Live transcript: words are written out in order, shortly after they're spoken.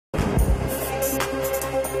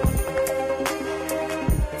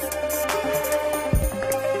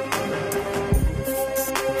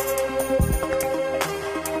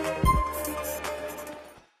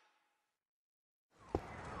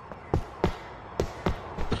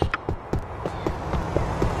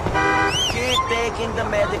taking the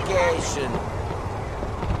medication.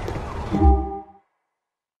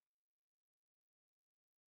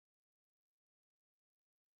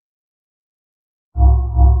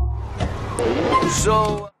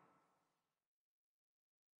 So...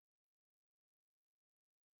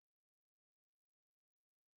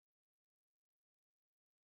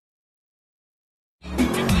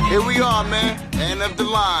 Here we are, man. End of the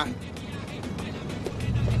line.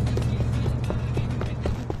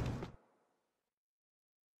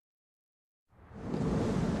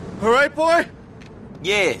 All right, boy?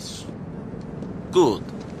 Yes. Good.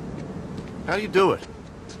 How do you do it?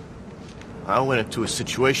 I went into a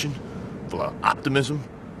situation full of optimism,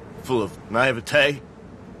 full of naivete.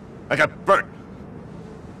 I got burnt.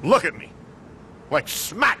 Look at me. Like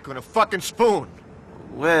smack on a fucking spoon.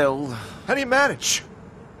 Well, How do you manage?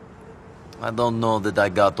 I don't know that I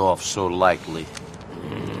got off so lightly.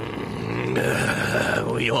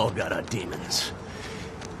 We all got our demons.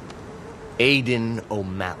 Aiden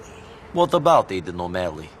O'Malley. What about Aiden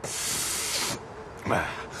O'Malley? I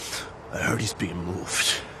heard he's being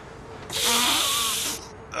moved.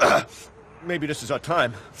 Maybe this is our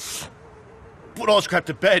time. Put all this crap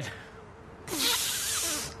to bed.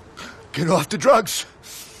 Get off the drugs.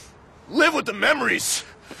 Live with the memories.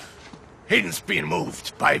 Aiden's being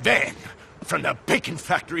moved by van from the bacon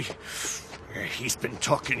factory. He's been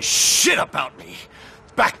talking shit about me.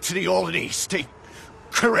 Back to the Albany State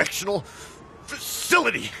Correctional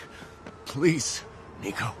Facility. Please,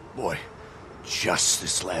 Nico, boy, just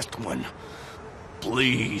this last one.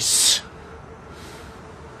 Please.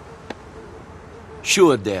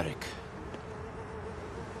 Sure, Derek.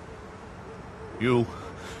 You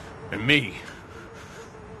and me,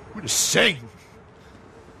 we're the same.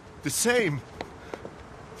 The same.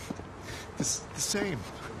 The same.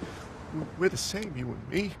 We're the same, you and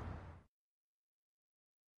me.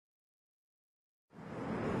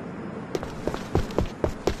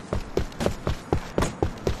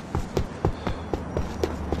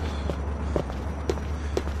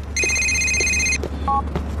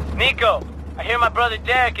 Nico, I hear my brother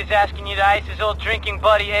Derek is asking you to ice his old drinking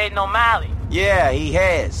buddy Aiden O'Malley. Yeah, he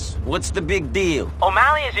has. What's the big deal?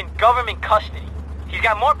 O'Malley is in government custody. He's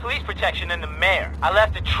got more police protection than the mayor. I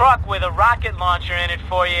left a truck with a rocket launcher in it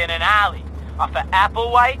for you in an alley off of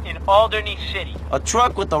Applewhite in Alderney City. A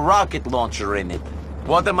truck with a rocket launcher in it.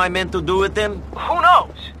 What am I meant to do with him? Who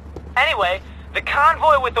knows? Anyway, the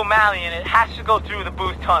convoy with O'Malley in it has to go through the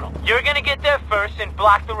Booth Tunnel. You're gonna get there first and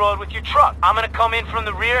block the road with your truck. I'm gonna come in from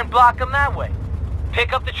the rear and block them that way.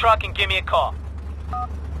 Pick up the truck and give me a call.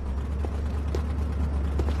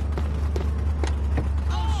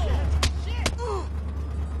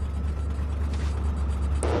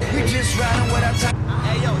 We just riding with our time.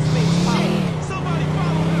 Hey, yo, it's me. Somebody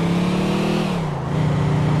follow him.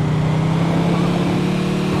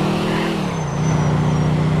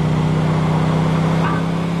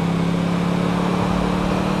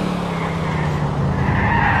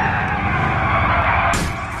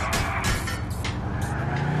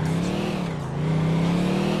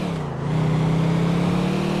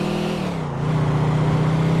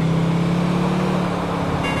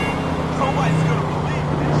 Nobody's gonna believe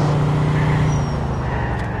this.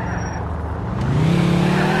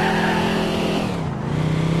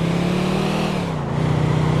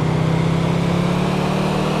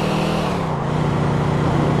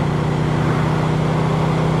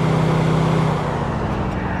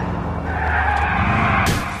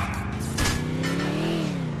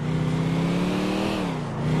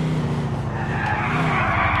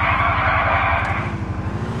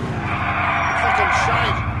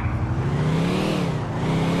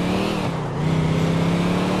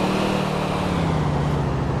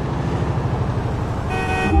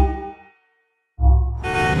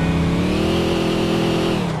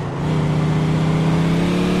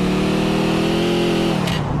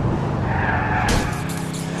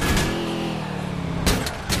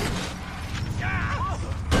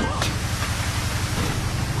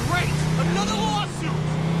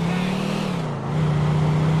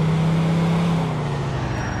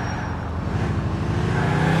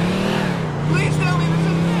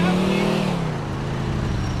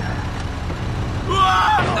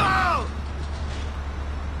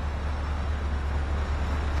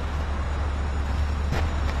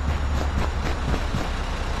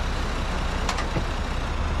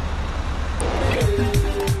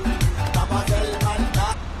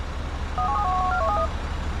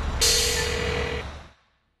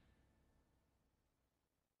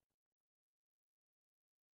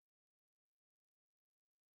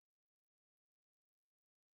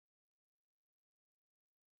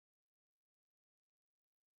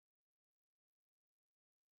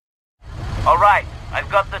 All right, I've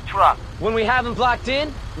got the truck. When we have him blocked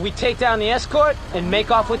in, we take down the escort and make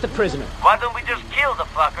off with the prisoner. Why don't we just kill the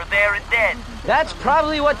fucker there and then? That's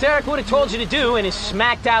probably what Derek would have told you to do in his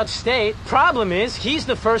smacked out state. Problem is, he's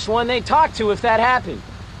the first one they'd talk to if that happened.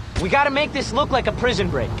 We gotta make this look like a prison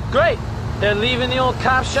break. Great. They're leaving the old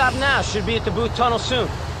cop shop now. Should be at the Booth Tunnel soon.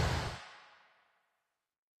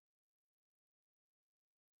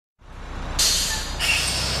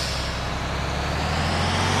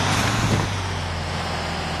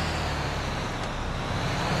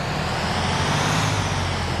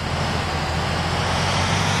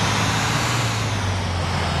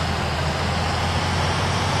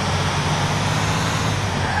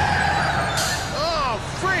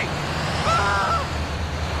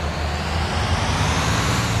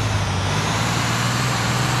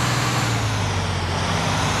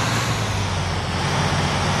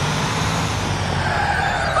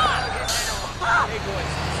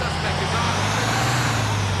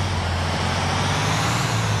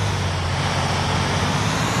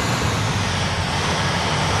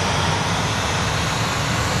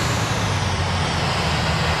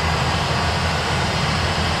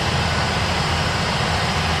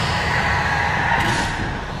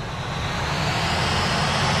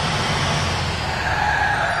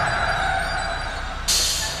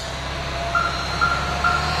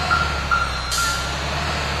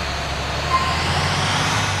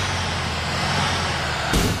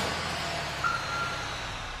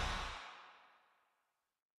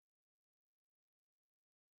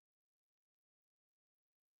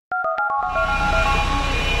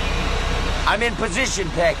 I'm in position,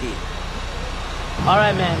 Pecky. All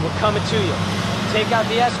right, man, we're coming to you. Take out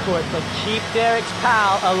the escort, but keep Derek's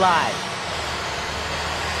pal alive.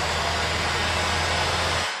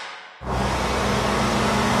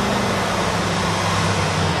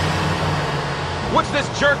 What's this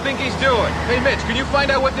jerk think he's doing? Hey, Mitch, can you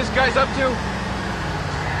find out what this guy's up to?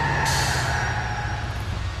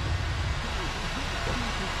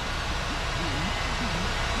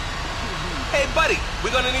 Hey, buddy,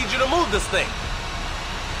 we're gonna need you to move this thing.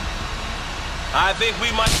 I think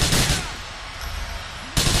we might...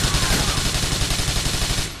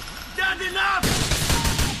 Not enough!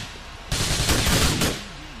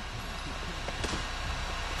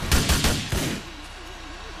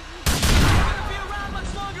 Be around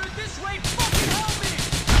much longer at this rate. Fucking help me!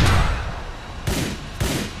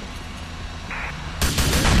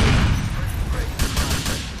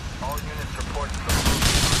 All units report to the...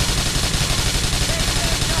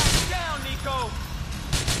 Down, Nico.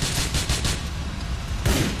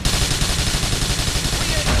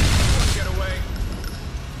 Get away.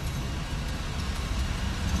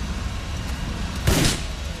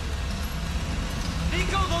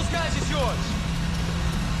 Nico, those guys is yours.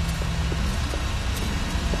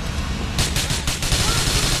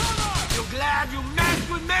 You glad you messed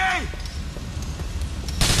with me?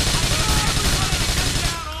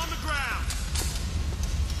 Down on the ground.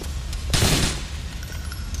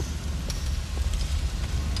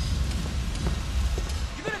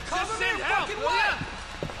 You gonna cover me or fucking what?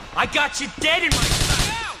 I got you dead in my...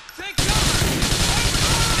 Now, take cover.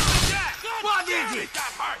 What is it?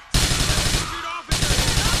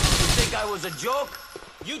 You think I was a joke?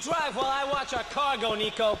 You drive while I watch our cargo,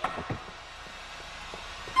 Nico.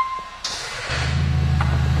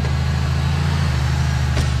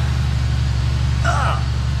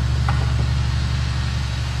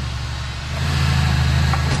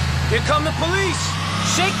 Here come the police!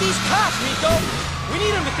 Shake these cops, Nico! We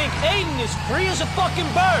need them to think Aiden is free as a fucking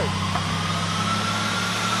bird!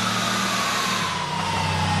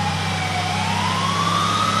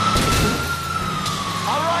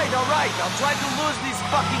 All right. I'll try to lose these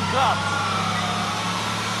fucking cops.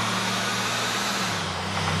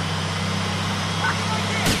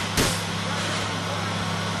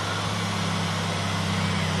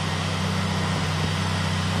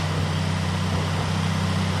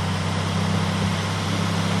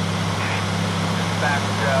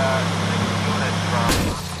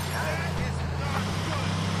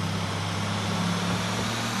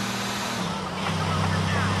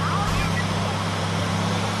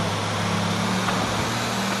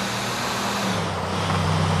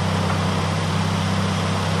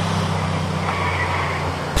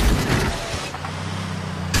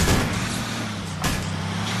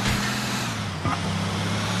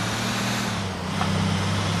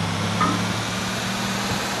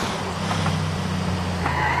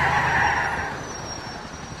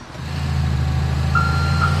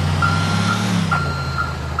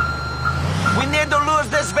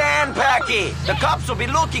 The cops will be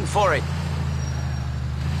looking for it.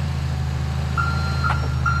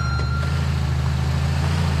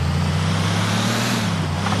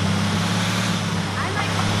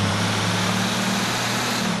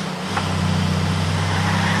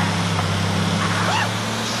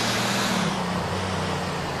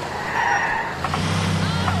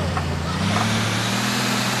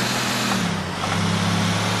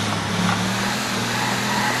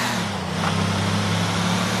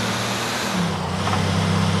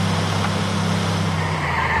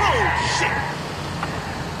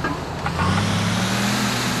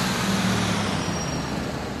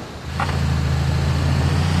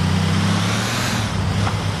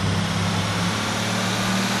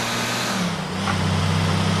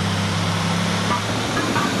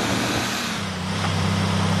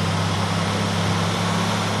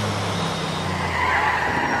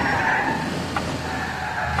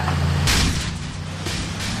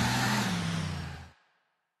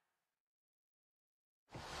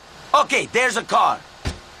 Okay, there's a car.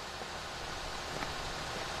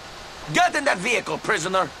 Get in that vehicle,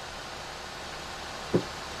 prisoner.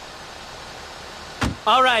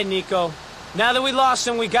 All right, Nico. Now that we lost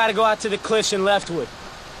him, we gotta go out to the cliffs in Leftwood.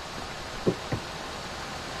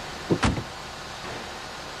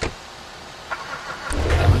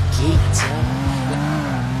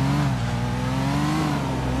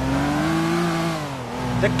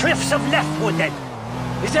 The cliffs of Leftwood, then.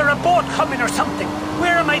 Is there a boat coming or something?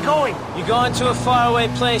 Where am I going? You're going to a faraway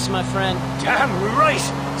place, my friend. Damn right!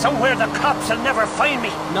 Somewhere the cops will never find me.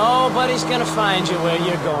 Nobody's gonna find you where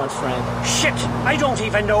you're going, friend. Shit! I don't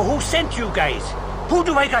even know who sent you guys. Who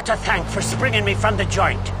do I got to thank for springing me from the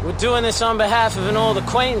joint? We're doing this on behalf of an old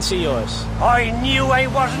acquaintance of yours. I knew I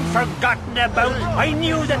wasn't forgotten about. I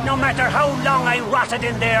knew that no matter how long I rotted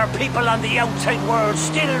in there, people on the outside world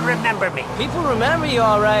still remember me. People remember you,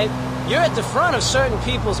 all right. You're at the front of certain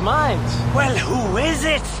people's minds. Well, who is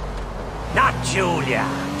it? Not Julia.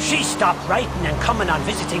 She stopped writing and coming on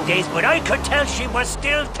visiting days, but I could tell she was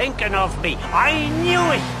still thinking of me. I knew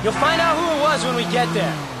it. You'll find out who it was when we get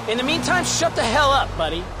there. In the meantime, shut the hell up,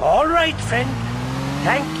 buddy. All right, friend.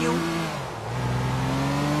 Thank you.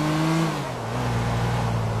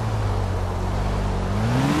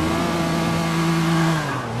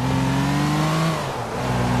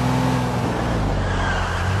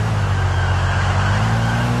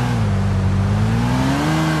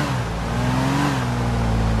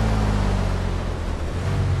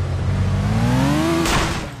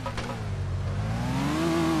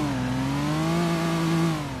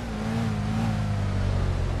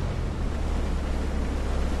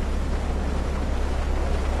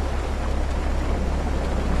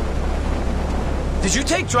 Did you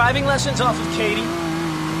take driving lessons off of Katie?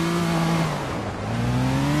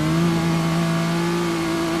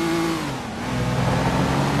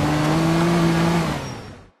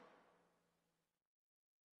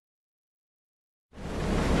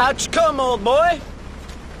 Out you come, old boy.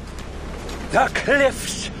 The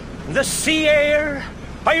cliffs, the sea air.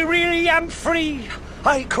 I really am free.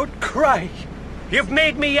 I could cry. You've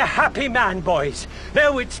made me a happy man, boys.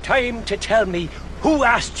 Now it's time to tell me who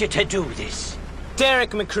asked you to do this.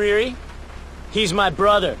 Derek McCreary. He's my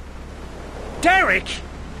brother. Derek?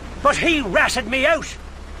 But he ratted me out.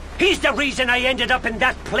 He's the reason I ended up in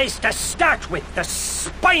that place to start with, the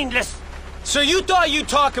spineless... So you thought you'd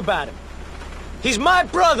talk about him. He's my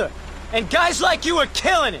brother, and guys like you are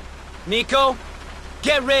killing it. Nico,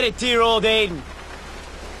 get rid of dear old Aiden.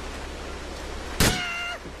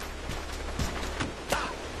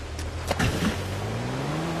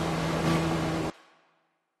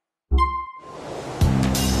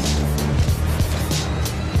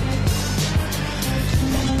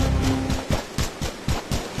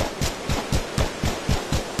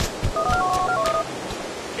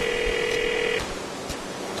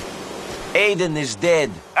 Aiden is dead.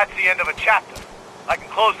 That's the end of a chapter. I can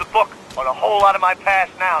close the book on a whole lot of my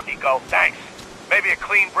past now, Nico. Thanks. Maybe a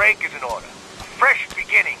clean break is in order. A fresh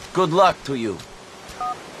beginning. Good luck to you.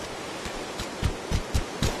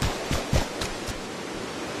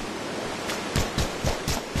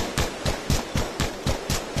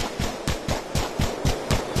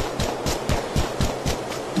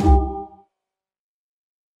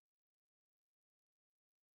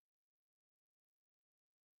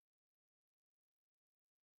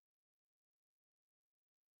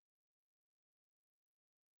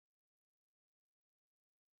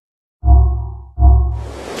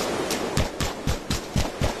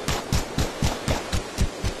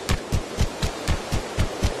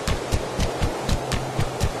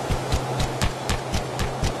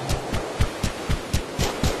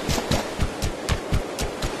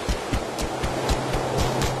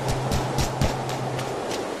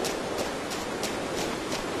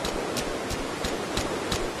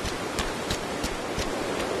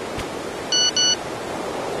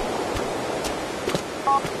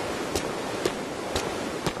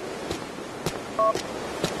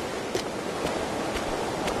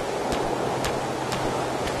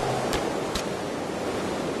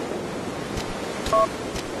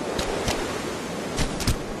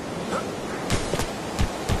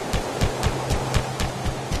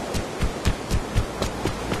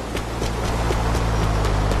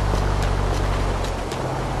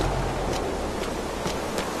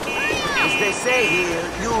 They say here,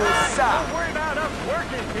 you suck. Don't worry about us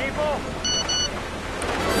working people.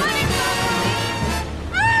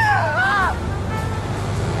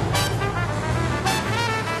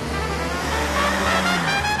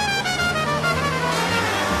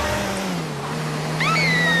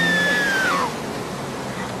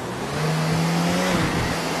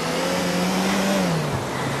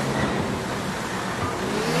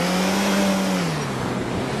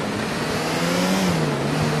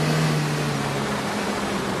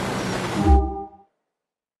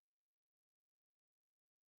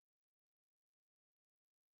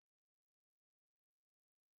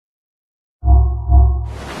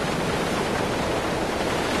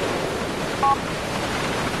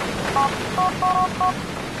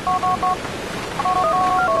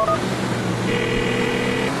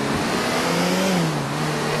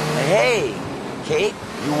 Hey, Kate,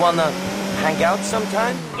 you wanna hang out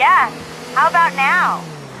sometime? Yeah. How about now?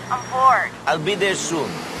 I'm bored. I'll be there soon.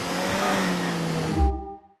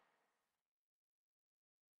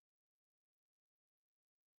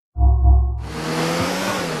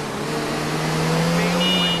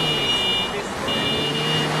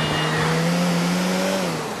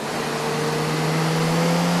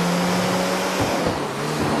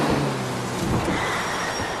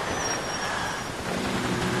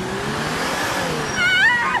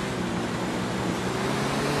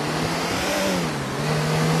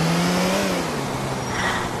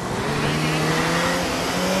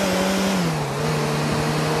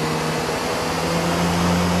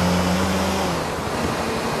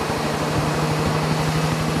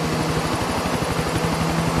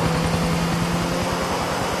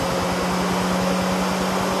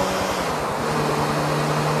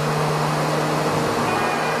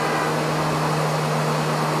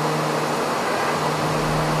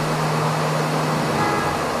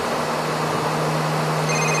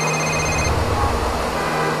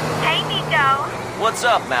 What's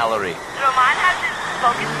up, Mallory? Roman hasn't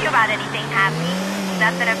spoken to you about anything, has he?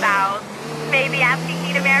 Nothing about maybe asking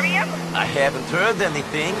me to marry him? I haven't heard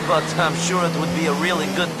anything, but I'm sure it would be a really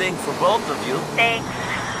good thing for both of you. Thanks.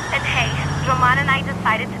 And hey, Roman and I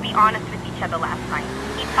decided to be honest with each other last night.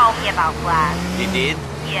 He told me about Vlad. He did?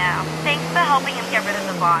 Yeah, thanks for helping him get rid of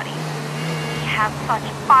the body. He has such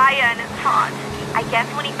fire in his heart. I guess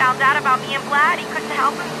when he found out about me and Vlad, he couldn't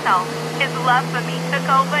help himself. His love for me took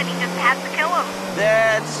over and he just had to kill him.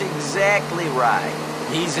 That's exactly right.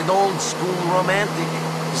 He's an old-school romantic.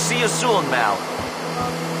 See you soon, Mal.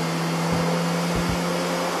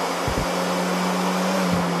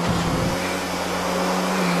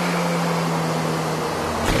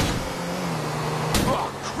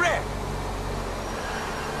 Oh, crap!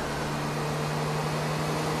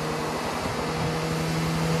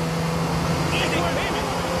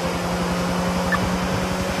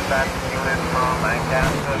 That's unit from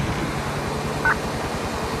Lancaster.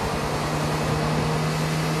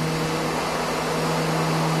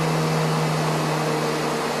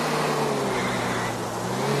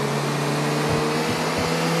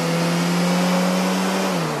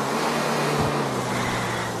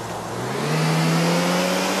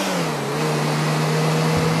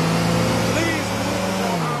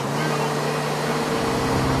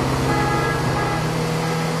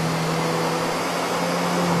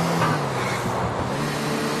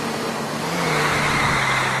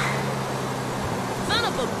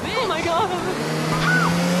 Oh my god!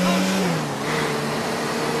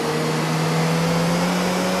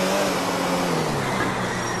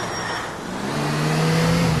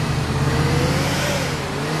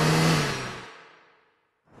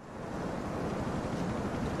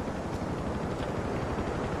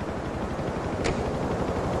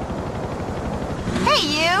 Hey,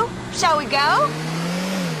 you! Shall we go?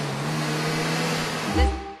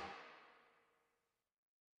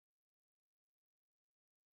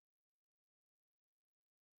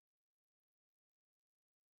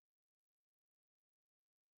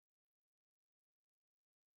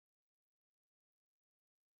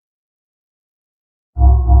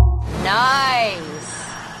 Nice.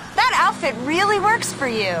 That outfit really works for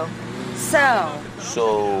you.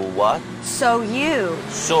 So what? So you.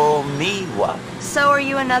 So me what? So are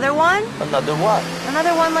you another one? Another what?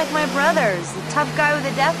 Another one like my brothers, the tough guy with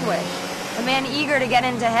a death wish. A man eager to get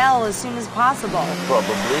into hell as soon as possible.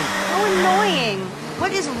 Probably. How annoying.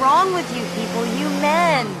 What is wrong with you people, you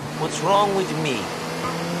men? What's wrong with me?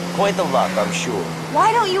 Quite a lot, I'm sure.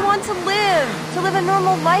 Why don't you want to live? To live a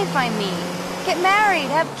normal life, I mean. Get married,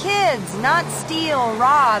 have kids, not steal,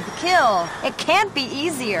 rob, kill. It can't be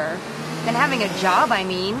easier than having a job, I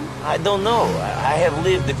mean. I don't know. I have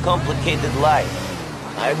lived a complicated life.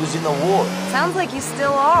 I was in a war. Sounds like you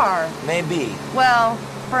still are. Maybe. Well,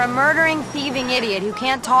 for a murdering, thieving idiot who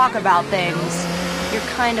can't talk about things, you're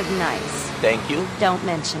kind of nice. Thank you. Don't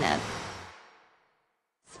mention it.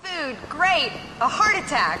 Food, great. A heart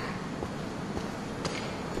attack.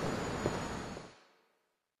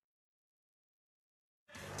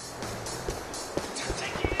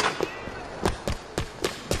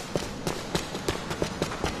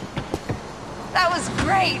 That was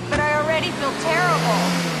great, but I already feel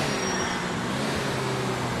terrible.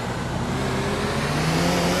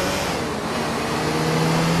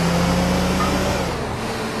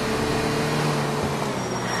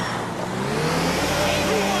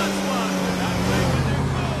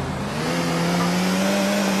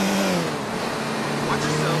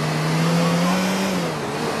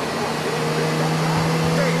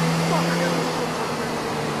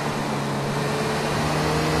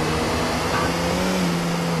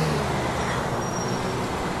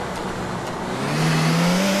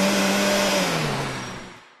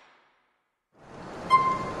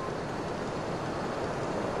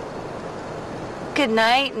 Good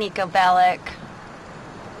night, Nico Bellic.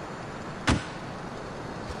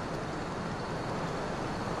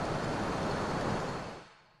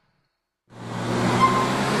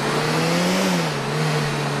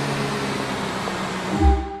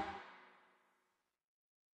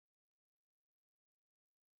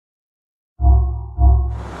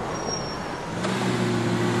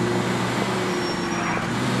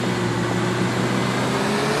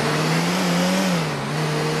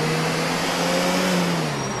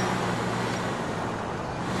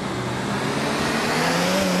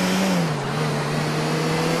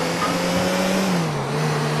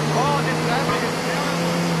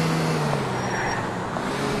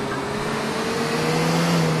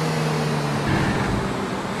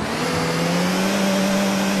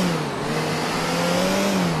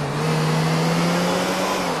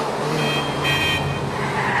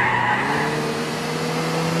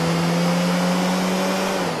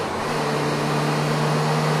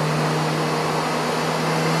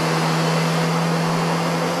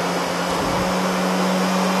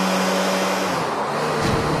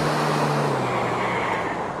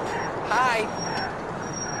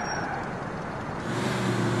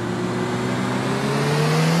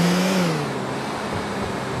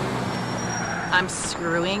 I'm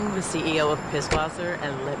screwing the CEO of Pisswasser,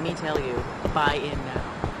 and let me tell you, buy in now.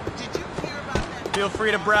 Did you hear about that? Feel free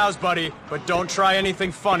to browse, buddy, but don't try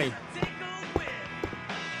anything funny.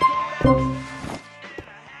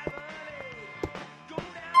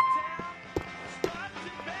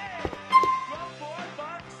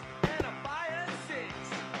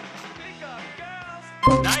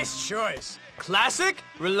 Nice choice. Classic,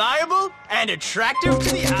 reliable, and attractive to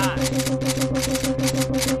the eye.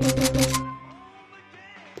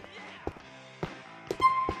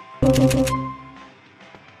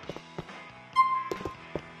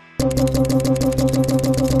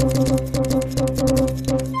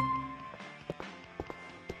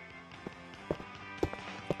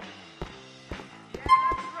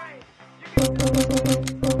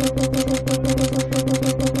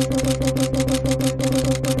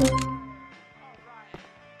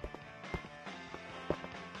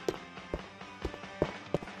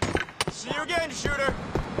 See you again, shooter.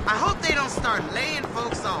 I hope they don't start laying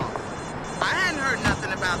folks off. I hadn't heard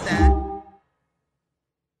nothing about that.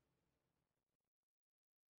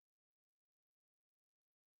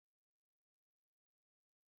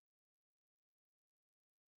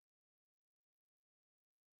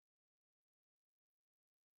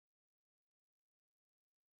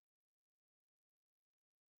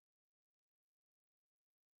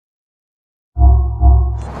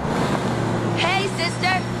 Hey,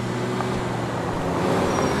 sister!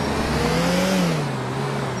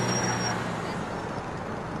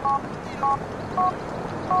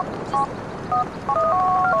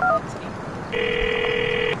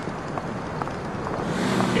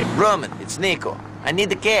 Roman, it's Nico. I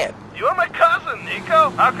need a cab. You're my cousin,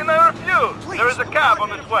 Nico. How can I refuse? Please, there is a cab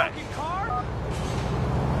on its way. Oh,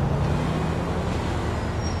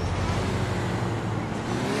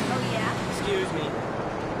 yeah? Excuse me.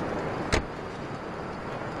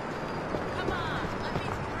 Come on, let me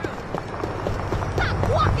through. Stop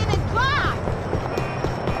walking and drive!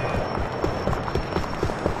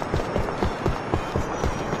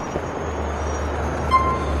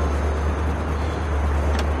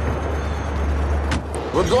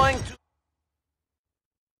 We're going to...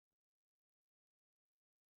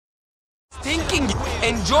 Thinking,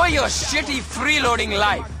 enjoy your shitty freeloading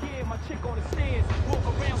life.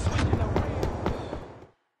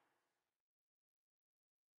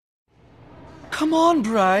 Come on,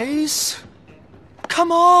 Bryce.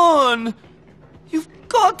 Come on. You've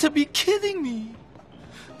got to be kidding me.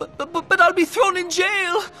 But I'll be thrown in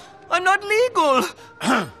jail. I'm not legal.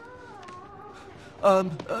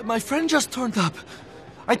 My friend just turned up.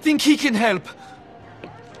 I think he can help.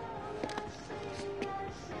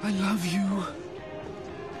 I love you.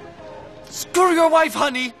 Screw your wife,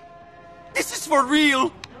 honey. This is for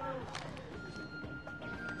real.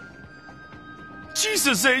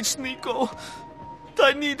 Jesus H, Nico.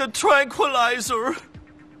 I need a tranquilizer.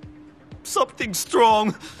 Something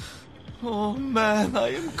strong. Oh, man, I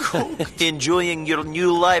am coked. Enjoying your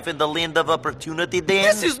new life in the land of opportunity, Dan?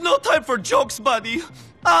 This is no time for jokes, buddy.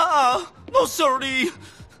 No sorry.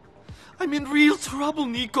 I'm in real trouble,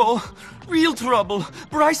 Nico. Real trouble.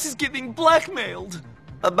 Bryce is getting blackmailed.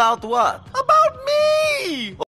 About what? About me!